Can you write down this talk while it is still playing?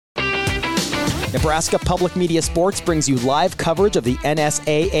Nebraska Public Media Sports brings you live coverage of the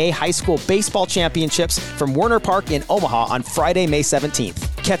NSAA High School Baseball Championships from Werner Park in Omaha on Friday, May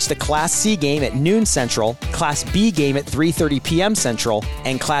 17th. Catch the Class C game at noon Central, Class B game at 3:30 p.m. Central,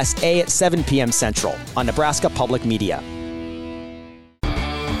 and Class A at 7 p.m. Central on Nebraska Public Media.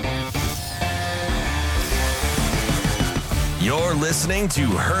 You're listening to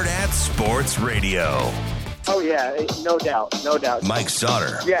Hurrdat Sports Radio. Oh, yeah, no doubt, no doubt. Mike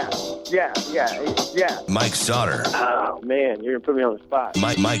Sautter. Yeah. Mike Sautter. Oh, man, you're going to put me on the spot.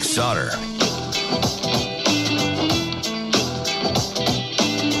 Mike Sautter.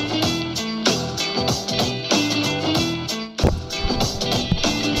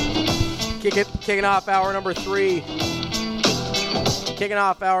 Kicking off hour number 3. Kicking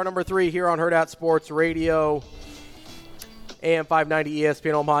off hour number 3 here on Hurrdat Sports Radio. AM 590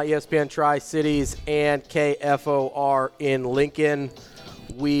 ESPN Omaha, ESPN Tri-Cities, and KFOR in Lincoln.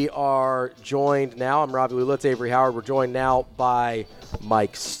 We are joined now. I'm Robbie Lutz, Avery Howard. We're joined now by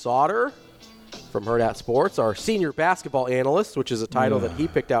Mike Sautter from Hurrdat Sports, our senior basketball analyst, which is a title that he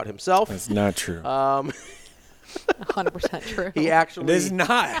picked out himself. That's not true. 100% true. He actually It is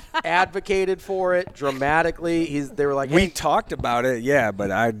not. advocated for it dramatically. They were like, We hey, talked about it, yeah,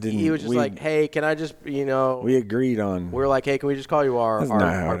 but I didn't. he was just like, hey, can I just, We agreed on. we were like, hey, can we just call you our That's not how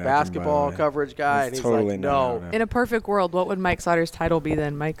it happened, basketball by the way. coverage guy? That's and he's totally like, not how it no. happened. In a perfect world, what would Mike Sauter's title be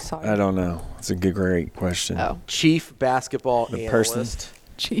then? Mike Sautter. I don't know. It's a great question. Oh, Chief basketball The analyst. person.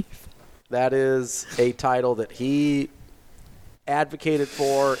 chief. That is a title that he advocated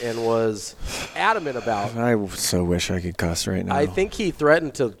for and was adamant about. I so wish I could cuss right now. I think he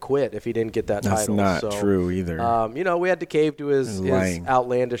threatened to quit if he didn't get that That's title. not So, true either. we had to cave to his Lying.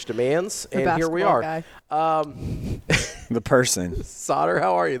 outlandish demands, The and here we basketball are. guy. The person. Sautter,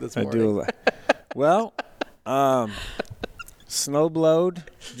 how are you this I morning? do. Well, snowblowed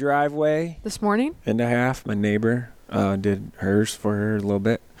driveway This morning? and a half. My neighbor did hers for her a little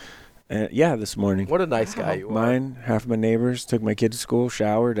bit. This morning. What a nice guy you are. Mine, half of my neighbors, took my kid to school,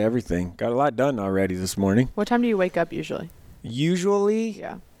 showered, everything. Got a lot done already this morning. What time do you wake up usually? Usually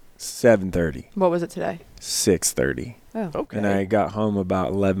Yeah. 7:30, What was it today? 6:30. Oh. Okay. And I got home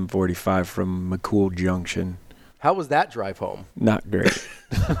about 11:45 from McCool Junction. How was that drive home? Not great.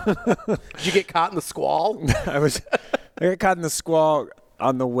 Did you get caught in the squall? I got caught in the squall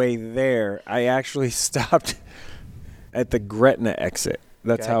on the way there. I actually stopped at the Gretna exit.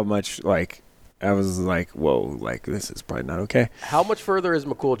 That's Okay. how much, I was like, whoa, this is probably not okay. How much further is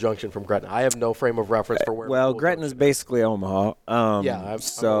McCool Junction from Gretna? I have no frame of reference for where. Well, McCool Gretna's Junction basically Omaha. Yeah, I'm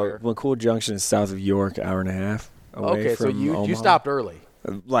so aware. McCool Junction is south of York, hour and a half away Okay, so from you Omaha. stopped early,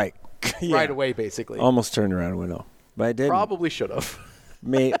 Yeah, right away, basically. Almost turned around and went home. But I didn't. Probably should have.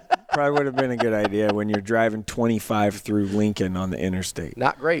 Probably would have been a good idea when you're driving 25 through Lincoln on the interstate.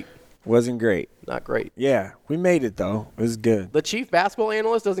 Not great. Wasn't great. Not great. Yeah, we made it, though. It was good. The chief basketball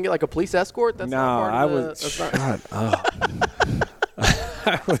analyst doesn't get like a police escort. That's No, not part I of the, was. that's not- Shut up.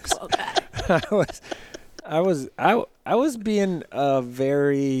 I was being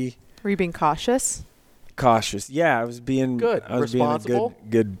very Were you being cautious? cautious. Yeah, I was being Good. I was being a Responsible?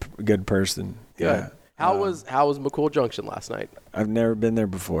 good person. Good. Yeah. How was McCool Junction last night? I've never been there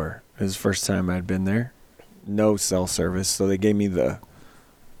before. It was the first time I'd been there. No cell service, so they gave me the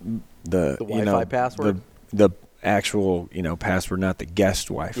Wi-Fi password? the actual password, not the guest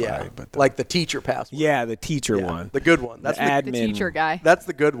Wi-Fi, Yeah, but like the teacher password. yeah, the teacher Yeah, one, the good one. That's the the, admin, The teacher guy. that's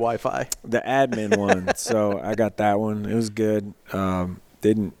the good Wi-Fi. the admin one. So I got that one. It was good.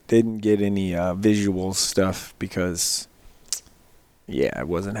 Didn't get any visual stuff because it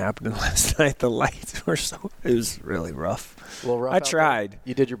wasn't happening last night. The lights were it was really rough. A little rough I out there. tried.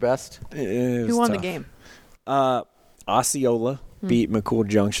 You did your best. It was Who won tough. the game? Osceola beat McCool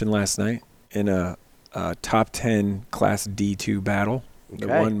Junction last night in a top 10 Class D2 battle. It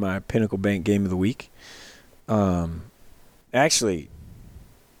Okay. won my Pinnacle Bank Game of the Week. Actually,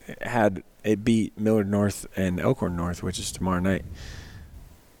 it beat Millard North and Elkhorn North, which is tomorrow night.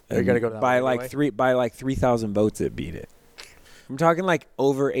 Are you gonna go to that by one anyway? by 3,000 votes? It beat it. I'm talking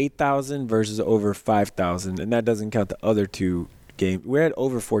over 8,000 versus over 5,000, and that doesn't count the other two games. We're at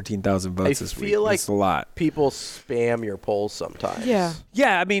over 14,000 votes this week. feel like That's a lot. People spam your polls sometimes. Yeah.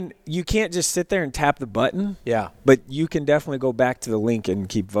 Yeah, I mean, you can't just sit there and tap the button, Yeah. but you can definitely go back to the link and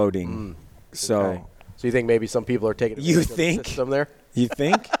keep voting. So, Okay. So you think maybe some people are taking You advantage of the think? system there? you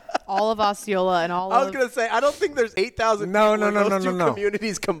think? All of Osceola and all I was of going to say, I don't think there's 8,000 No, people no, in no, those no, two no.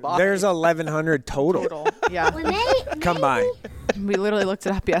 communities combined. There's 1,100 total. total. Yeah. Combined. We literally looked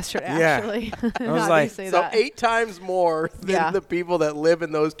it up yesterday, Yeah. actually. I was Now like- you say So that. 8 times more than Yeah. the people that live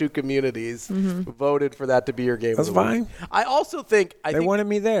in those two communities voted for that to be your game. That's of the week. fine. I also think They wanted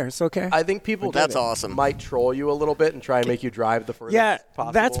me there. It's okay. I think people That's awesome. might troll you a little bit and try and make you drive the furthest yeah,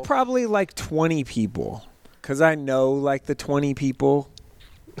 possible. that's probably like 20 people. Because I know like the 20 people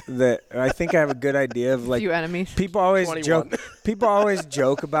that I think I have a good idea of like Few enemies. people always 21. joke. People always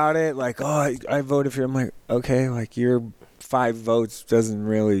joke about it, like, "Oh, I voted for you." I'm like, "Okay, like your 5 votes doesn't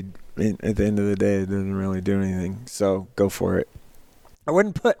really, at the end of the day, it doesn't really do anything. So go for it." I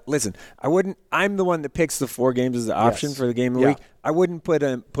wouldn't I'm the one that picks the 4 games as the option Yes. for the game of the week. I wouldn't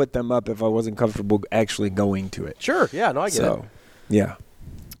put them up if I wasn't comfortable actually going to it. Sure. Yeah. No, I get it. Yeah.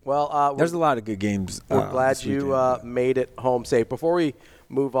 Well, There's a lot of good games. we're glad this you weekend. made it home safe. Before we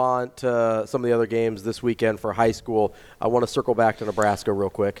move on to some of the other games this weekend for high school, I want to circle back to Nebraska real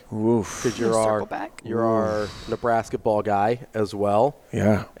quick Oof. because Circle back? you're our Nebrasketball guy as well.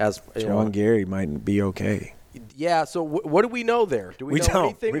 Yeah. As you Sean know, Gary might be okay. yeah. So what do we know there? Do we, We know don't.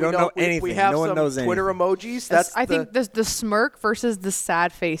 anything? We don't know We anything. have No one some knows Twitter anything. emojis. I think the smirk versus the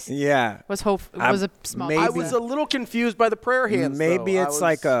sad face Yeah. was a small. maybe- I was a little confused by the prayer hands. Maybe though. it's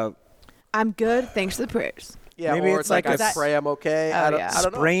like a I'm good, thanks to the prayers. yeah, maybe or it's like I a pray I'm okay. Oh, I don't, yeah. I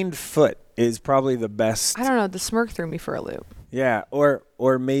don't know. sprained foot is probably the best. I don't know. The smirk threw me for a loop. Yeah, or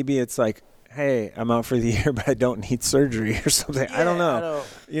maybe it's like, hey, I'm out for the year, but I don't need surgery or something. I don't know. I don't-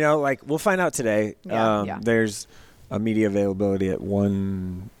 You know, like we'll find out today. Yeah. There's a media availability at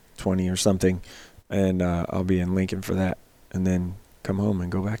 1:20 or something, and I'll be in Lincoln for that, and then come home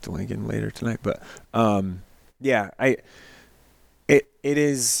and go back to Lincoln later tonight. But it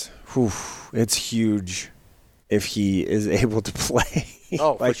is. Whew, it's huge if he is able to play.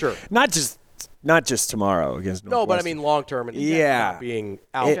 Oh, for sure. Not just tomorrow against No, but I Northwestern. mean long term and Yeah. not being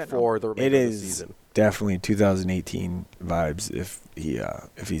out for the It remainder of the is season. definitely 2018 vibes if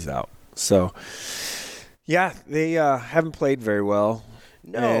he's out. So yeah, they haven't played very well.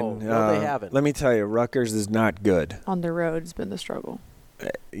 No, no, they haven't. Let me tell you, Rutgers is not good. On the road has been the struggle.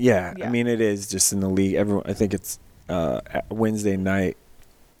 Yeah, Yeah. I mean it is just in the league. Everyone, I think it's Wednesday night.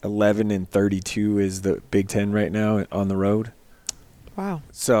 11-32 is the Big Ten right now on the road. Wow.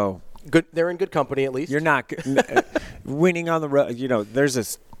 So Good. They're in good company at least. you're not winning on the road. You know, there's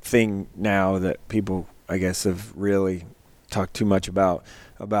this thing now that people, I guess, have really talked too much about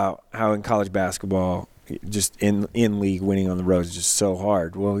how in college basketball, just in league winning on the road is just so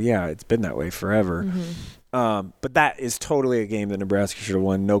hard. Well, yeah, it's been that way forever. But that is totally a game that Nebraska should have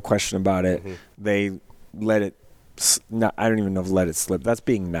won, no question about it. They let it. I don't even know if let it slip. That's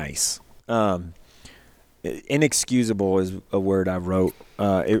being nice. Inexcusable is a word I wrote.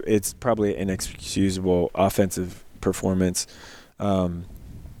 It's probably an inexcusable offensive performance.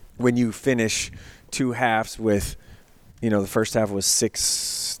 When you finish 2 halves with, the first half was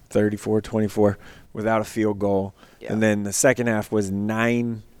 6-34-24 without a field goal. Yeah. And then the second half was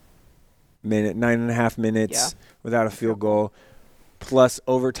 9.5 minutes without a field goal. Plus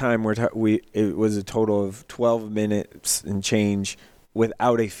overtime, it was a total of 12 minutes and change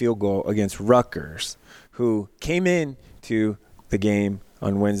without a field goal against Rutgers, who came in to the game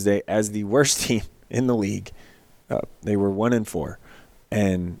on Wednesday as the worst team in the league. They were 1-4,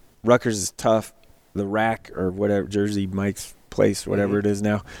 and Rutgers is tough. The Rack or whatever, Jersey Mike's place, whatever it is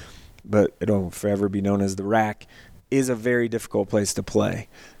now, but it'll forever be known as the Rack, is a very difficult place to play.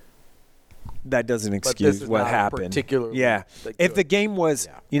 That doesn't excuse what happened. Particularly If the game was,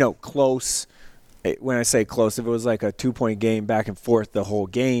 close, when I say close, if it was like a 2-point game back and forth the whole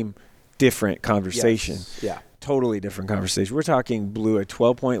game, different conversation. Yes. Yeah. Totally different conversation. We're talking blew a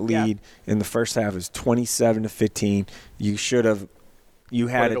 12-point lead in the first half. It was 27-15. You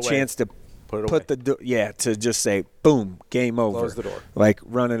had a chance to to just say, boom, game over. Close the door. Like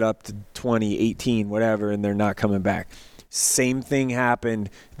run it up to 20, 18, whatever, and they're not coming back. Same thing happened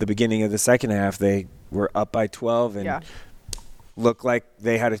at the beginning of the second half. They were up by 12 and looked like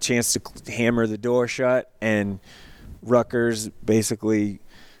they had a chance to hammer the door shut, and Rutgers basically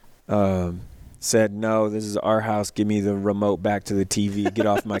said, no, this is our house. Give me the remote back to the TV. Get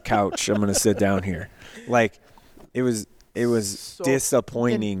off my couch. I'm going to sit down here. Like, it was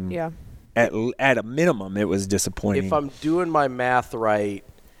disappointing. At a minimum, it was disappointing. If I'm doing my math right,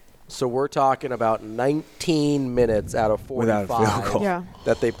 so we're talking about 19 minutes out of 45 Without a field goal.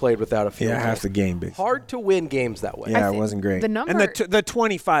 that they played without a field goal. half the game, basically. Hard to win games that way. Yeah, it wasn't great. the number- and the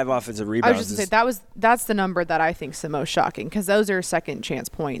 25 offensive I rebounds was just going to say that's the number that I think is the most shocking, because those are second chance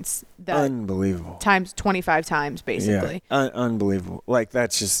points that unbelievable. times 25 times basically. Yeah, unbelievable. Like,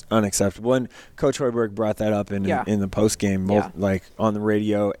 that's just unacceptable. And Coach Hoiberg brought that up in the post game, both like on the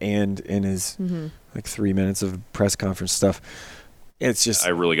radio and in his like 3 minutes of press conference stuff. It's just I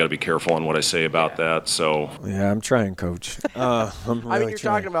really got to be careful on what I say about that. So yeah, I'm trying, Coach. I'm really I mean, you're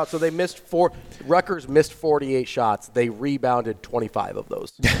talking about, so they missed Rutgers missed 48 shots. They rebounded 25 of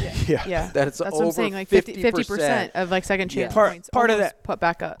those. Yeah. That's what over I'm saying. Like 50% of like second chance Part- points. part of almost that- put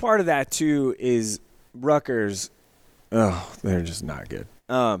back up. Part of that too is Rutgers. Oh, they're just not good.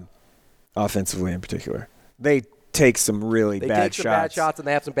 Offensively in particular, they take some really They bad take some shots. bad shots and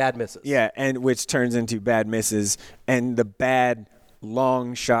they have some bad misses. Yeah, and which turns into bad misses, and the bad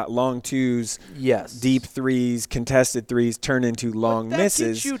long twos, Yes. deep threes, contested threes turn into long that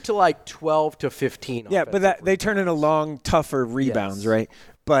misses. gets you to like 12 to 15. Yeah, but they turn into long, tougher rebounds, Yes. right?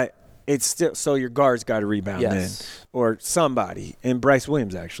 But it's still so your guard's got to rebound Yes. then, or somebody. And Bryce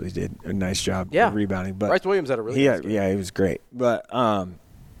Williams actually did a nice job of rebounding. But Bryce Williams had a really nice game. he was great. But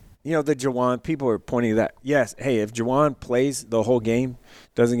the Juwan, people are pointing to that. Yes, hey, if Juwan plays the whole game,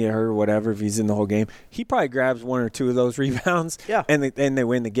 doesn't get hurt or whatever, if he's in the whole game, he probably grabs one or two of those rebounds. Yeah. And they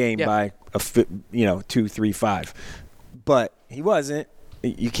win the game by 2, 3, 5. But he wasn't.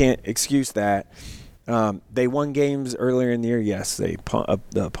 You can't excuse that. They won games earlier in the year. Yes, the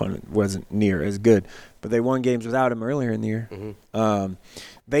opponent wasn't near as good, but they won games without him earlier in the year. Mm-hmm.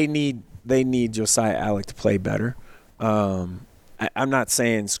 They need Josiah Alec to play better. I'm not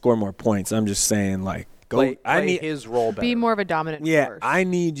saying score more points. I'm just saying Play his role better. Be more of a dominant force. I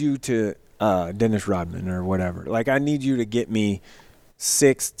need you to Dennis Rodman or whatever. I need you to get me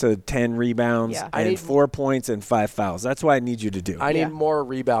 6 to 10 rebounds and 4 points and 5 fouls. That's what I need you to do. I need more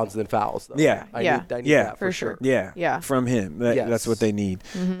rebounds than fouls, though. Yeah. I need that for sure. Yeah. From him. That's what they need.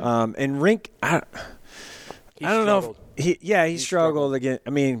 Mm-hmm. And Rink, I don't know. He struggled again. I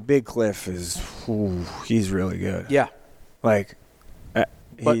mean, Big Cliff he's really good. Yeah.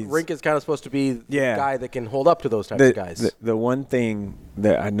 But Rink is kind of supposed to be the guy that can hold up to those types of guys. The one thing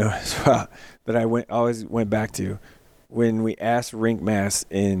that I noticed that I always went back to when we asked Rink Mass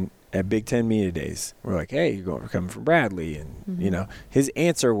at Big Ten Media Days, we're like, hey, you're coming from Bradley. And, his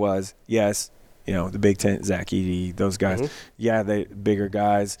answer was, yes, the Big Ten, Zach Edey, those guys. Mm-hmm. Yeah, they bigger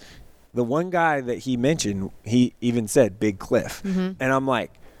guys. The one guy that he mentioned, he even said Big Cliff. Mm-hmm. And I'm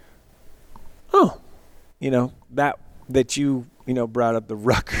like, oh, that you brought up the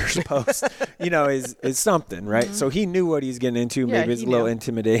Rutgers post, is something, right? Mm-hmm. So he knew what he's getting into. Yeah, maybe it's a little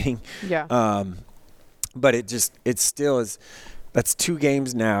intimidating. Yeah. But it still is. That's 2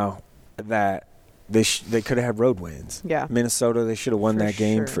 games now that they could have had road wins. Yeah. Minnesota, they should have won that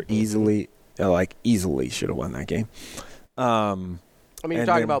game for easily. Easily should have won that game. You're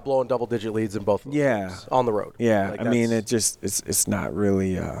talking about blowing double-digit leads in both of those games on the road. Yeah, it's not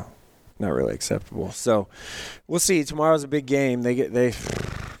really acceptable. So we'll see. Tomorrow's a big game. They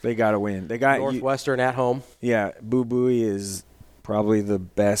got to win. They got Northwestern at home. Yeah, Boo Buie is probably the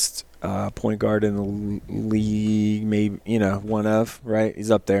best point guard in the league. Maybe one of, right.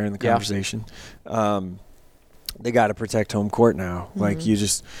 He's up there in the conversation. They got to protect home court now. Mm-hmm. You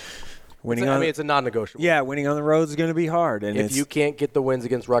just. It's a non-negotiable. Yeah, winning on the road is going to be hard. And if you can't get the wins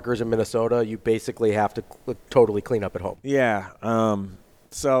against Rutgers and Minnesota, you basically have to totally clean up at home. Yeah.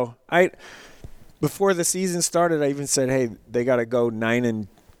 So before the season started, I even said, hey, they got to go 9-11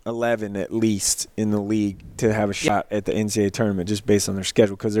 at least in the league to have a shot at the NCAA tournament, just based on their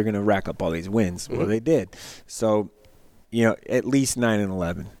schedule, because they're going to rack up all these wins. Mm-hmm. Well, they did. So, at least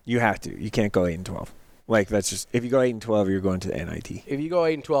 9-11. You have to. You can't go 8-12. That's just, if you go 8-12, you're going to the NIT. If you go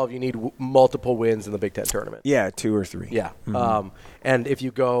 8-12, you need multiple wins in the Big Ten tournament. Yeah, 2 or 3. Yeah. Mm-hmm. And if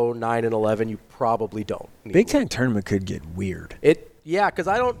you go 9-11, you probably don't. Big Ten tournament could get weird. Because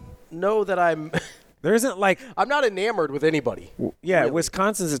I don't know that I'm. There isn't I'm not enamored with anybody. Yeah, really.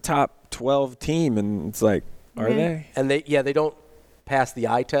 Wisconsin's a top 12 team, and it's are they? And they don't pass the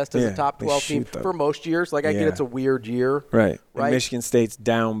eye test as a top 12 team for most years. I get it's a weird year. Right. And Michigan State's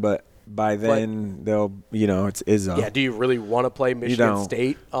down, but by then they'll, it's Izzo. Yeah, do you really want to play Michigan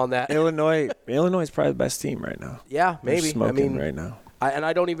State on that? Illinois is probably the best team right now. Yeah, maybe. They're smoking right now.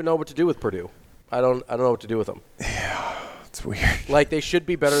 I don't even know what to do with Purdue. I don't know what to do with them. Yeah, it's weird. They should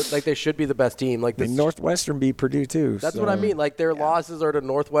be better. They should be the best team. Northwestern beat Purdue too. That's what I mean. Their losses are to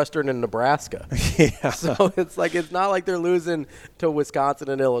Northwestern and Nebraska. Yeah. So it's not like they're losing to Wisconsin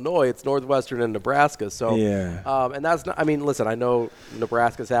and Illinois. It's Northwestern and Nebraska. So yeah. And that's not. Listen. I know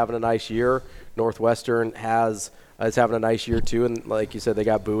Nebraska's having a nice year. Northwestern is having a nice year too. And like you said, they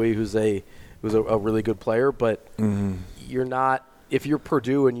got Bowie, who's a really good player. But you're not. If you're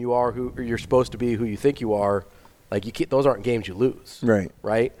Purdue and you are who you're supposed to be, who you think you are. Those aren't games you lose.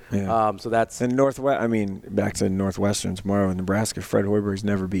 Right? Yeah. So that's – and back to Northwestern tomorrow in Nebraska, Fred Hoiberg's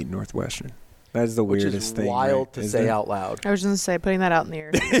never beaten Northwestern. That's the weirdest thing. Which is wild to say out loud. I was going to say, putting that out in the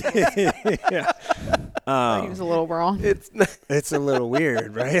air. He was a little wrong. It's a little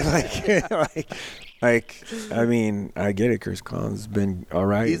weird, right? Like, I mean, I get it. Chris Collins has been all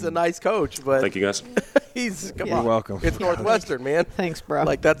right. He's a nice coach, but Thank you, guys. You're welcome. It's Northwestern, man. Thanks, bro.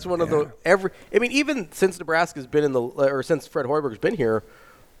 Like that's one of the even since Nebraska's been since Fred Hoiberg's been here,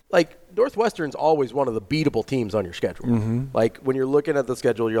 like Northwestern's always one of the beatable teams on your schedule. Mm-hmm. Like when you're looking at the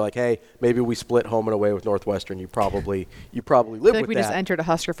schedule, you're like, hey, maybe we split home and away with Northwestern. You probably live I feel with like we that. just entered a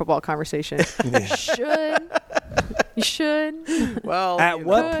Husker football conversation. You should. Well, At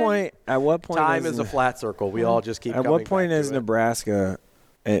what point? time is a flat circle. We all just keep. At what point is Nebraska?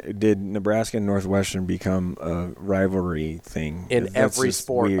 Did Nebraska and Northwestern become a rivalry thing in That's every just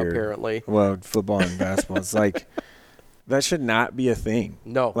sport? weird. Apparently, well, football and basketball. It's like that should not be a thing.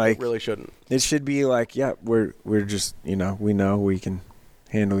 No, like, it really shouldn't. It should be like, yeah, we're just we know we can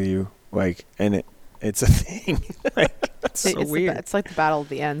handle you, like, and it's a thing. Like, it's so weird. It's like the battle of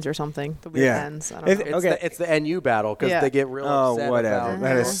the ends or something. The weird ends. I don't know. It's the NU battle because they get real upset. Oh, whatever. About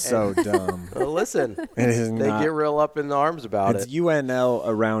that is so dumb. Listen, it is they get real up in the arms about it's it. UNL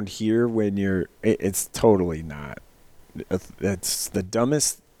around here when you're. It's totally not. It's the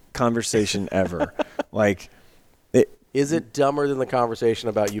dumbest conversation ever. Like, is it dumber than the conversation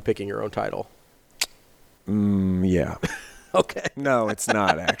about you picking your own title? Yeah. Okay. No, it's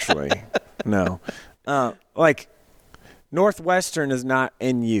not actually. No. Like, Northwestern is not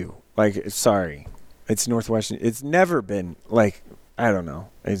NU. Like, sorry. It's Northwestern. It's never been, like, I don't know.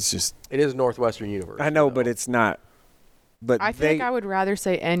 It's just. It is Northwestern University. I know, but it's not. But I think I would rather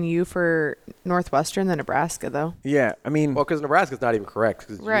say NU for Northwestern than Nebraska, though. Yeah, I mean. Well, because Nebraska's not even correct.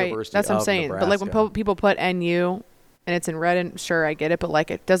 Right. University That's what I'm of saying. Nebraska. But, like, when people put NU and it's in red, and sure, I get it, but,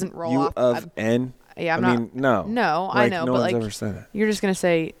 like, it doesn't roll U off. of N? Yeah, I mean, no. No, like, I know, no but one's like ever said it. you're just gonna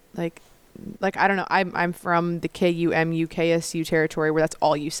say like I don't know. I'm from the KUMU KSU territory where that's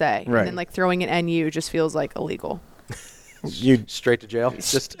all you say, right. And then like throwing an NU just feels like illegal. You straight to jail.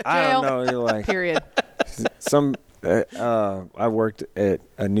 Just I don't know. You're like period. I worked at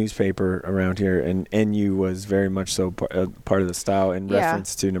a newspaper around here, and NU was very much so part of the style in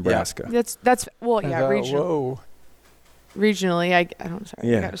reference to Nebraska. Yeah. That's well, yeah, whoa. Regionally, I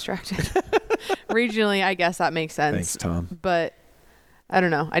got distracted. Regionally, I guess that makes sense. Thanks, Tom. But I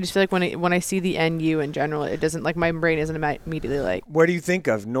don't know. I just feel like when I see the NU in general, it doesn't like my brain isn't immediately like. What do you think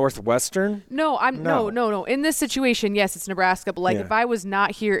of Northwestern? No, no. In this situation, yes, it's Nebraska. But like, if I was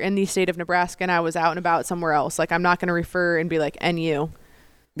not here in the state of Nebraska and I was out and about somewhere else, like I'm not going to refer and be like NU.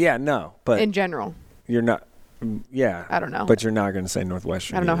 Yeah, no, but in general, you're not. Yeah, I don't know. But you're not going to say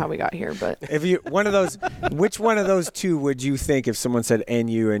Northwestern. I don't know how we got here, but if you which one of those two would you think if someone said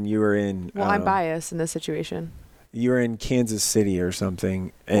NU and you were in? Well, I'm biased in this situation. You were in Kansas City or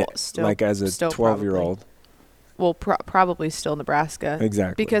something, still, like as a 12-year-old. Well, probably still Nebraska.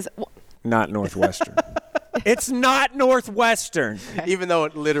 Exactly. Because not Northwestern. It's not Northwestern. Even though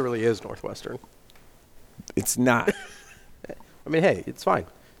it literally is Northwestern. It's not. I mean, hey, it's fine.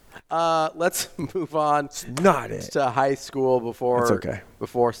 Let's move on. It's not it. To high school before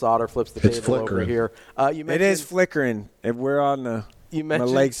Sautter flips the table over here. It is flickering. If we're on the my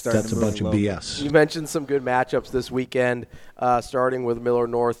legs start. That's a bunch of BS. You mentioned some good matchups this weekend, starting with Miller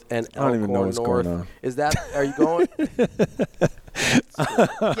North and Elkhorn I don't even know what's North. going on. Is that? Are you going?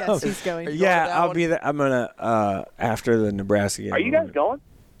 Yes, he's going. I'll be there. I'm gonna after the Nebraska game. Are you guys going?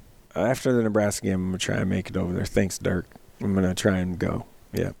 After the Nebraska game, I'm gonna try and make it over there. Thanks, Dirk. I'm gonna try and go.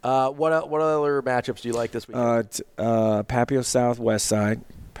 Yeah. What other matchups do you like this weekend? Papio South, West Side,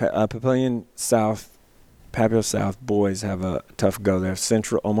 Papillion South. Papio South boys have a tough go there.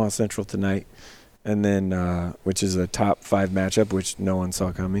 Omaha Central tonight, and then which is a top 5 matchup, which no one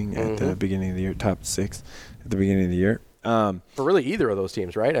saw coming at the beginning of the year. Top 6 at the beginning of the year. For really either of those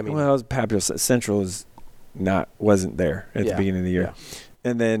teams, right? I mean, well, Papio Central wasn't there at the beginning of the year,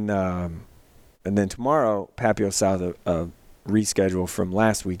 and then tomorrow Papio South a reschedule from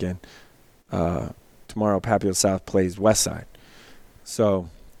last weekend. Tomorrow Papio South plays West Side, so.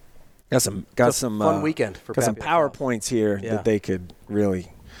 Got some fun weekend for got some PowerPoints here that they could really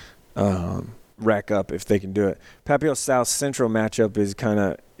rack up if they can do it. Papio South Central matchup is kind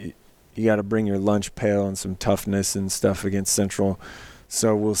of you got to bring your lunch pail and some toughness and stuff against Central.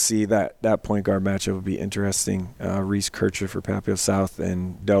 So we'll see that point guard matchup will be interesting. Reese Kircher for Papio South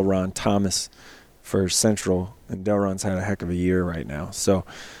and Delron Thomas for Central. And Delron's had a heck of a year right now. So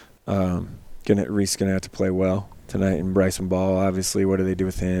Reese gonna have to play well tonight. And Bryson Ball, obviously, what do they do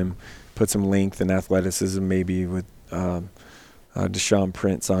with him? Put some length and athleticism, maybe with Deshaun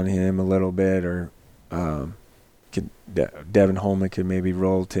Prince on him a little bit, or Devin Holman could maybe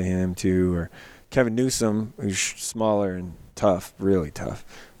roll to him too, or Kevin Newsom, who's smaller and tough, really tough.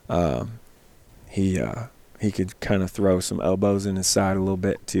 he could kind of throw some elbows in his side a little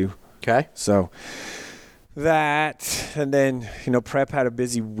bit too. Okay. So that, and then, Prep had a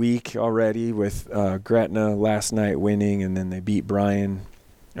busy week already with Gretna last night winning, and then they beat Bryan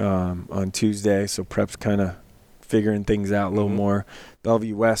on Tuesday. So Prep's kind of figuring things out a little more.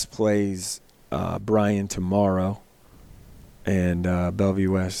 Bellevue West plays Bryan tomorrow, and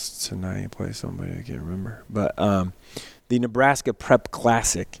Bellevue West tonight plays somebody I can't remember. But the Nebraska Prep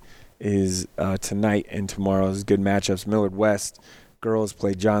Classic is tonight and tomorrow. Is good matchups. Millard West girls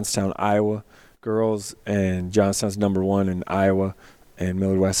play Johnstown, Iowa. Girls, and Johnstown's number 1 in Iowa, and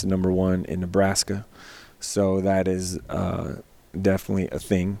Millard West is number 1 in Nebraska. So that is definitely a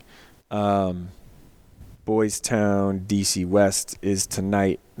thing. Boys Town, DC West is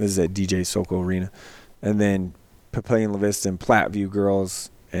tonight. This is at DJ Sokol Arena. And then Papillion La Vista and Platteview girls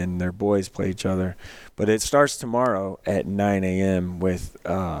and their boys play each other. But it starts tomorrow at 9 a.m. with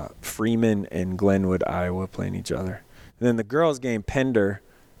Freeman and Glenwood, Iowa playing each other. And then the girls game, Pender,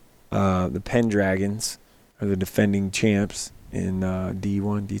 the Penn Dragons are the defending champs in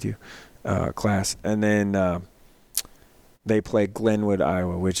D1, D2 class. And then they play Glenwood,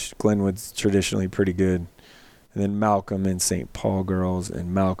 Iowa, which Glenwood's traditionally pretty good. And then Malcolm and St. Paul girls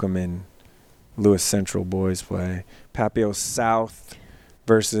and Malcolm and Lewis Central boys play. Papio South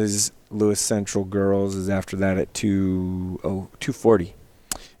versus Lewis Central girls is after that at 2:40.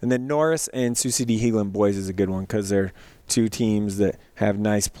 And then Norris and Sioux City Heelan boys is a good one because they're two teams that have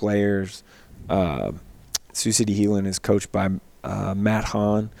nice players. Sioux City Heelan is coached by Matt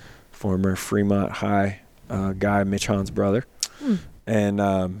Hahn, former Fremont High guy, Mitch Hahn's brother. And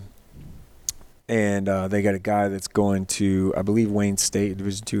they got a guy that's going to, I believe, Wayne State,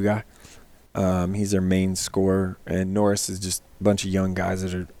 Division II guy. He's their main scorer. And Norris is just a bunch of young guys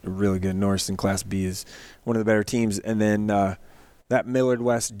that are really good. Norris in Class B is one of the better teams. And then that Millard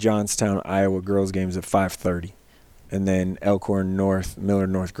West Johnstown, Iowa girls game is at 5:30. And then Elkhorn North, Millard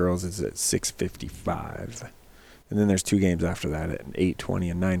North girls is at 6:55. And then there's two games after that at 8:20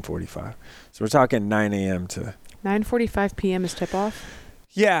 and 9:45. So we're talking 9 a.m. to 9:45 p.m. is tip-off?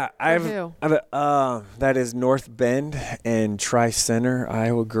 Yeah. That is North Bend and Tri-Center,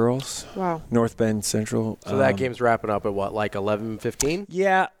 Iowa girls. Wow. North Bend Central. So that game's wrapping up at what, like 11:15?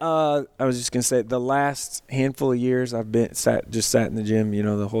 Yeah. I was just going to say the last handful of years I've sat in the gym,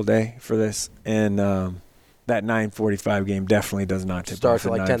 the whole day for this. And that 9:45 game definitely does not tip Starts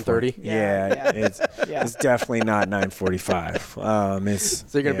off at like 10:30? Yeah. It's definitely not 9:45.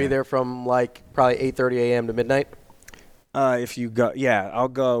 So you're going to be there from like probably 8:30 a.m. to midnight? If you go, I'll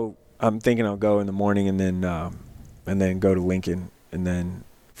go. I'm thinking I'll go in the morning and then go to Lincoln and then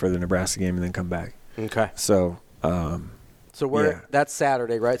for the Nebraska game and then come back. Okay. So that's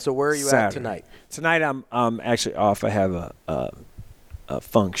Saturday, right? So where are you at tonight? Tonight I'm actually off. I have a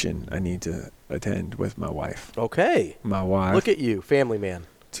function I need to attend with my wife. Okay. My wife. Look at you, family man.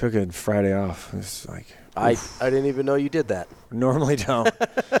 Took a Friday off. It's like I didn't even know you did that. Normally don't.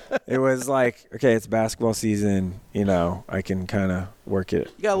 It was like, okay, it's basketball season. I can kind of work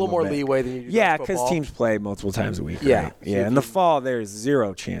it. You got a little more leeway than you do. Yeah, because teams play multiple times a week. Yeah. Right? Yeah. In the fall, there's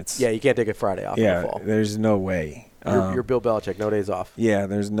zero chance. Yeah, you can't take a Friday off in the fall. There's no way. You're Bill Belichick, no days off. Yeah,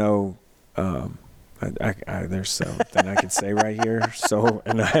 there's no there's something I could say right here. So,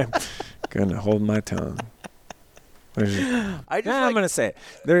 and I'm going to hold my tongue. I'm going to say it.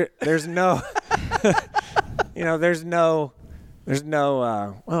 There's no, there's no,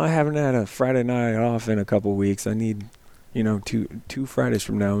 well, I haven't had a Friday night off in a couple weeks. I need, two Fridays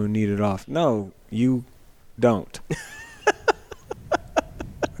from now, I need it off. No, you don't.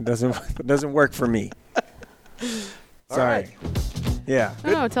 It doesn't work for me. Sorry. All right. Yeah.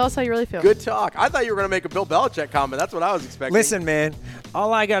 No, tell us how you really feel. Good talk. I thought you were going to make a Bill Belichick comment. That's what I was expecting. Listen, man,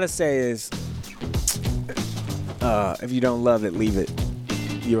 all I got to say is, if you don't love it, leave it.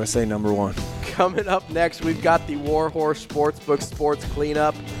 USA #1. Coming up next, we've got the Warhorse Sportsbook Sports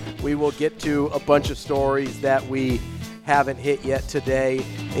Cleanup. We will get to a bunch of stories that we haven't hit yet today,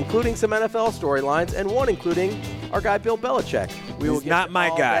 including some NFL storylines, and one including our guy Bill Belichick. He's not my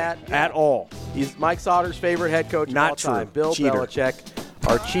guy at all. He's Mike Sauter's favorite head coach of all time, Bill Belichick,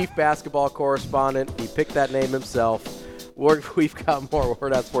 our chief basketball correspondent. He picked that name himself. We've got more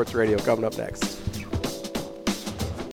Word Out Sports Radio coming up next.